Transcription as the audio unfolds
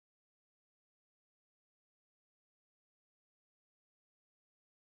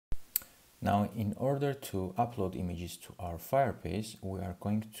Now, in order to upload images to our firebase, we are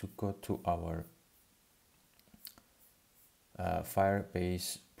going to go to our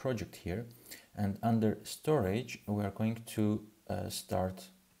firebase project here, and under storage we are going to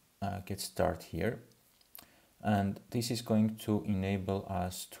get start here, and this is going to enable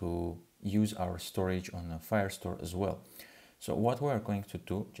us to use our storage on a Firestore as well. So what we are going to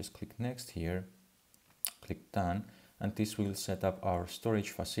do, just click next here, click done, and this will set up our storage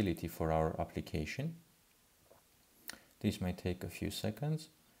facility for our application. This may take a few seconds.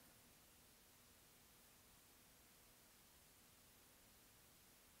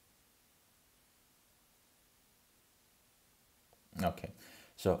 Okay,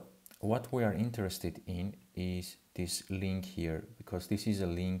 so what we are interested in is this link here, because this is a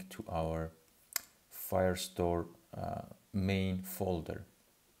link to our Firestore main folder.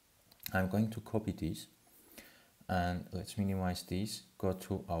 I'm going to copy this, and let's minimize this, go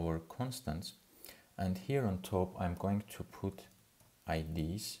to our constants, and here on top I'm going to put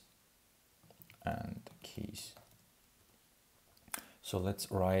IDs and keys. So let's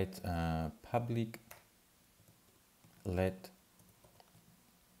write public let,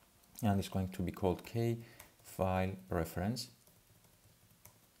 and it's going to be called k file reference,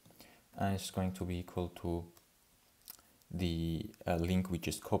 and it's going to be equal to the link we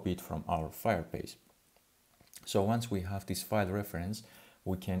just copied from our Firebase. So once we have this file reference,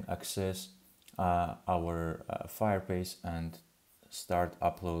 we can access our Firebase and start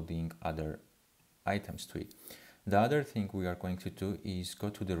uploading other items to it. The other thing we are going to do is go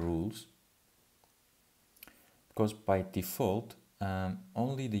to the rules, because by default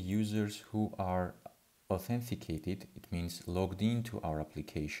only the users who are authenticated, it means logged into our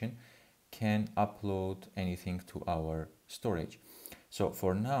application, can upload anything to our storage. So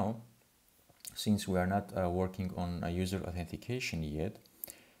for now, since we are not working on a user authentication yet,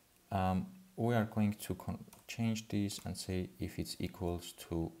 we are going to change this and say if it's equals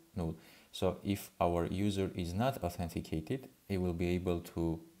to null. So if our user is not authenticated, it will be able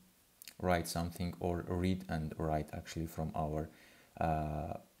to write something or read and write actually from our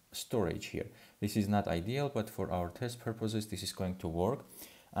storage here. This is not ideal, but for our test purposes this is going to work,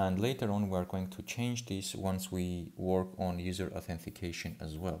 and later on we are going to change this once we work on user authentication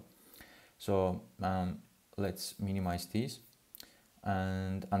as well. So let's minimize this,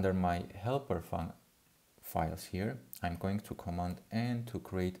 and under my helper files here I'm going to command N to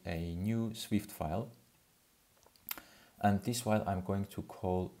create a new Swift file, and this file I'm going to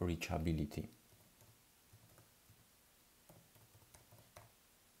call reachability.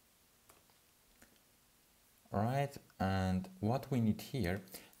 Right, and what we need here,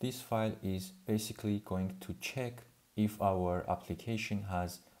 this file is basically going to check if our application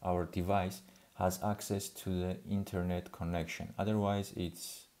our device has access to the internet connection. Otherwise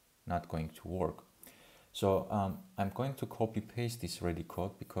it's not going to work. So I'm going to copy paste this ready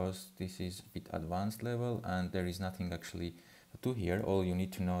code, because this is a bit advanced level and there is nothing actually to do here. All you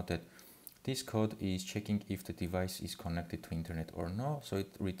need to know that this code is checking if the device is connected to internet or no, so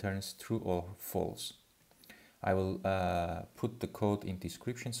it returns true or false. I will put the code in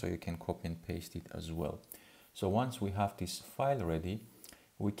description so you can copy and paste it as well. So once we have this file ready,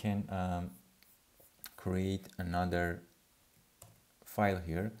 we can create another file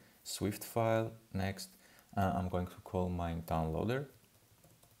here, Swift file. Next, I'm going to call my downloader.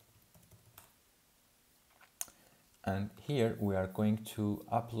 And here we are going to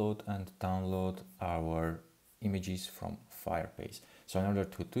upload and download our images from Firebase. So in order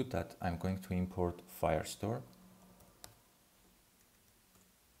to do that, I'm going to import Firestore.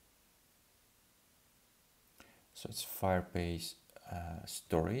 So it's Firebase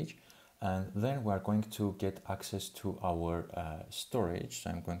storage, and then we are going to get access to our storage.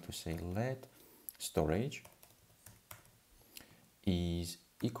 So I'm going to say let storage is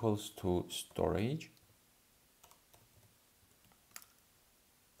equals to storage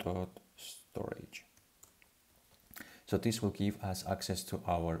dot storage. So this will give us access to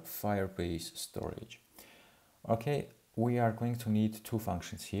our Firebase storage. Okay, we are going to need two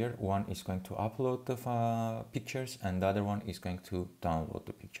functions here. One is going to upload the pictures, and the other one is going to download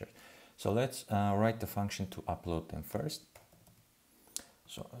the pictures. So let's write the function to upload them first.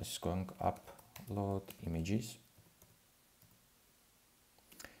 So it's going to upload images,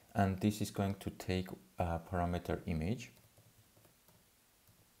 and this is going to take a parameter image.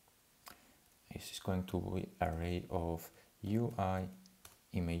 This is going to be array of UI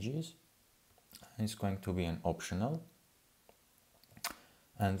images, and it's going to be an optional.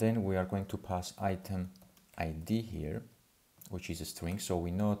 And then we are going to pass item ID here, which is a string, so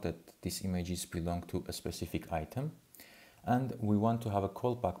we know that these images belong to a specific item. And we want to have a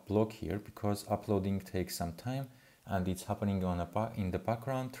callback block here because uploading takes some time and it's happening on in the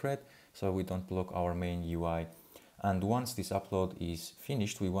background thread, so we don't block our main UI. And once this upload is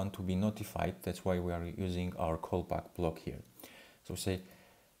finished, we want to be notified. That's why we are using our callback block here. So say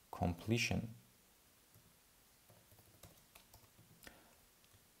completion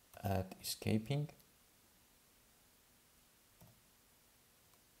at escaping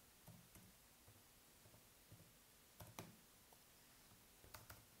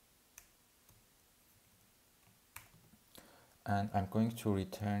and I'm going to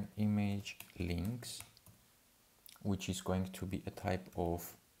return image links, which is going to be a type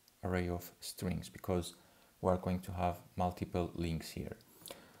of array of strings because we're going to have multiple links here.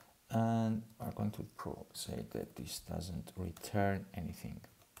 And we're going to say that this doesn't return anything.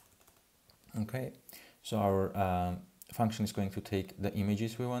 Okay, so our function is going to take the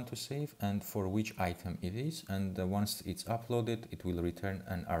images we want to save and for which item it is, and once it's uploaded, it will return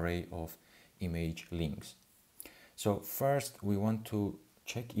an array of image links. So first we want to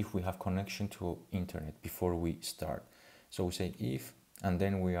check if we have connection to internet before we start. So we say if, and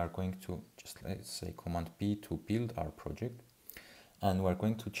then we are going to just, let's say, command P to build our project, and we're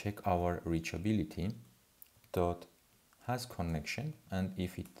going to check our reachability dot has connection, and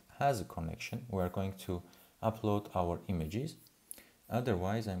if it has a connection, we are going to upload our images.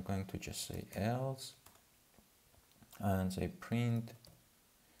 Otherwise, I'm going to just say else and say print,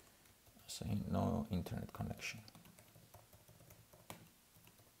 say no internet connection.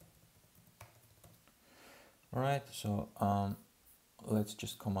 All right, so let's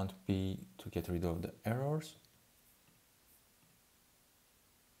just command P to get rid of the errors.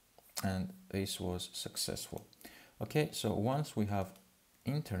 And this was successful. Okay, so once we have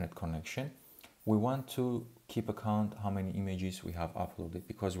internet connection, we want to keep account how many images we have uploaded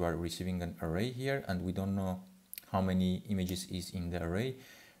because we are receiving an array here and we don't know how many images is in the array.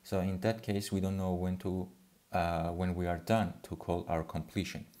 So in that case, we don't know when we are done to call our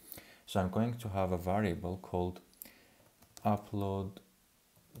completion. So I'm going to have a variable called uploaded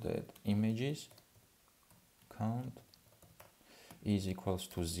images count is equals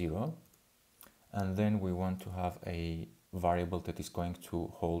to 0, and then we want to have a variable that is going to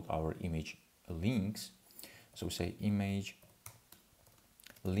hold our image links. So we say image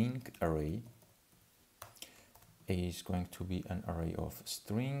link array is going to be an array of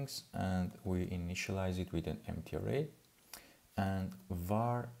strings, and we initialize it with an empty array, and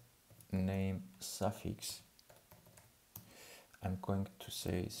var name suffix I'm going to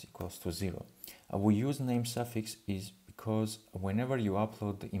say is equals to 0. We use name suffix is because whenever you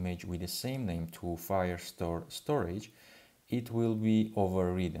upload the image with the same name to Firestore storage, it will be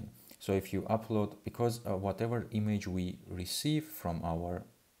overridden. So if you upload, because whatever image we receive from our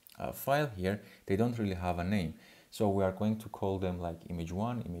file here, they don't really have a name. So we are going to call them like image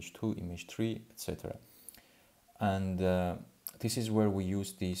 1, image 2, image 3, etc. And this is where we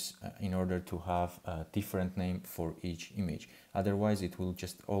use this in order to have a different name for each image. Otherwise, it will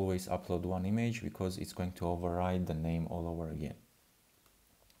just always upload one image because it's going to override the name all over again.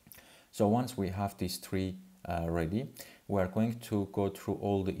 So once we have these three ready, we are going to go through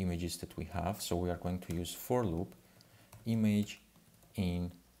all the images that we have. So we are going to use for loop image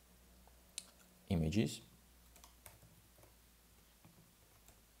in images.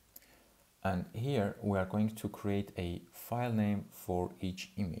 And here we are going to create a file name for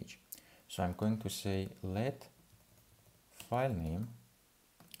each image. So I'm going to say let file name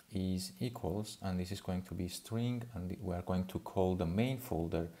is equals, and this is going to be string, and we are going to call the main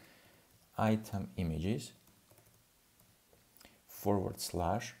folder item images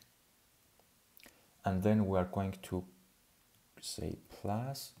 /, and then we are going to say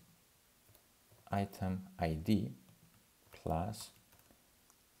plus item ID plus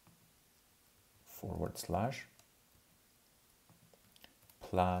 /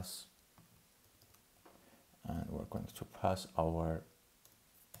 plus, and we're going to pass our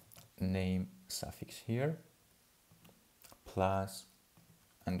name suffix here plus,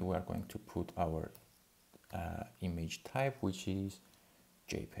 and we are going to put our image type, which is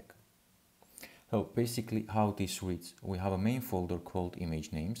JPEG. So basically how this reads, we have a main folder called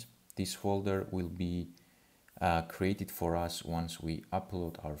image names. This folder will be created for us once we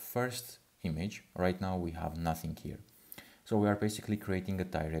upload our first image. Right now we have nothing here. So we are basically creating a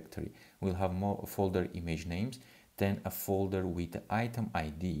directory. We'll have more folder image names, then a folder with the item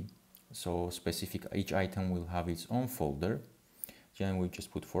ID. So specific, each item will have its own folder. Then we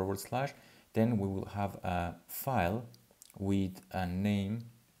just put /. Then we will have a file with a name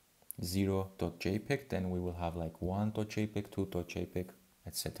 0.jpg. Then we will have like 1.jpg, 2.jpg,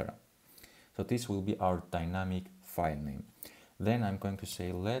 etc. So this will be our dynamic file name. Then I'm going to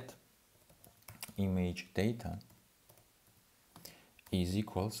say let image data is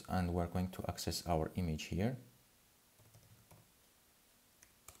equals, and we're going to access our image here.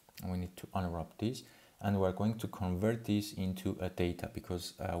 And we need to unwrap this, and we're going to convert this into a data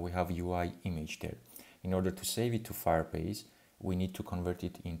because we have UI image there. In order to save it to Firebase, we need to convert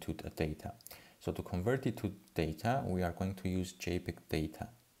it into the data. So to convert it to data, we are going to use JPEG data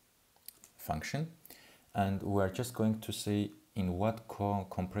function, and we are just going to say in what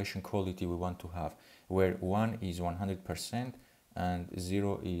compression quality we want to have, where 1 is 100% and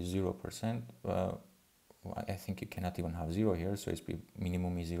 0 is 0%. I think you cannot even have 0 here, so its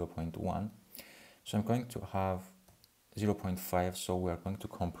minimum is 0.1. So I'm going to have 0.5, so we are going to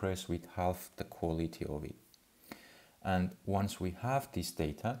compress with half the quality of it. And once we have this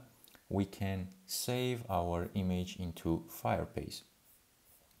data, we can save our image into Firebase.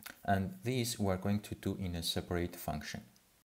 And this we're going to do in a separate function.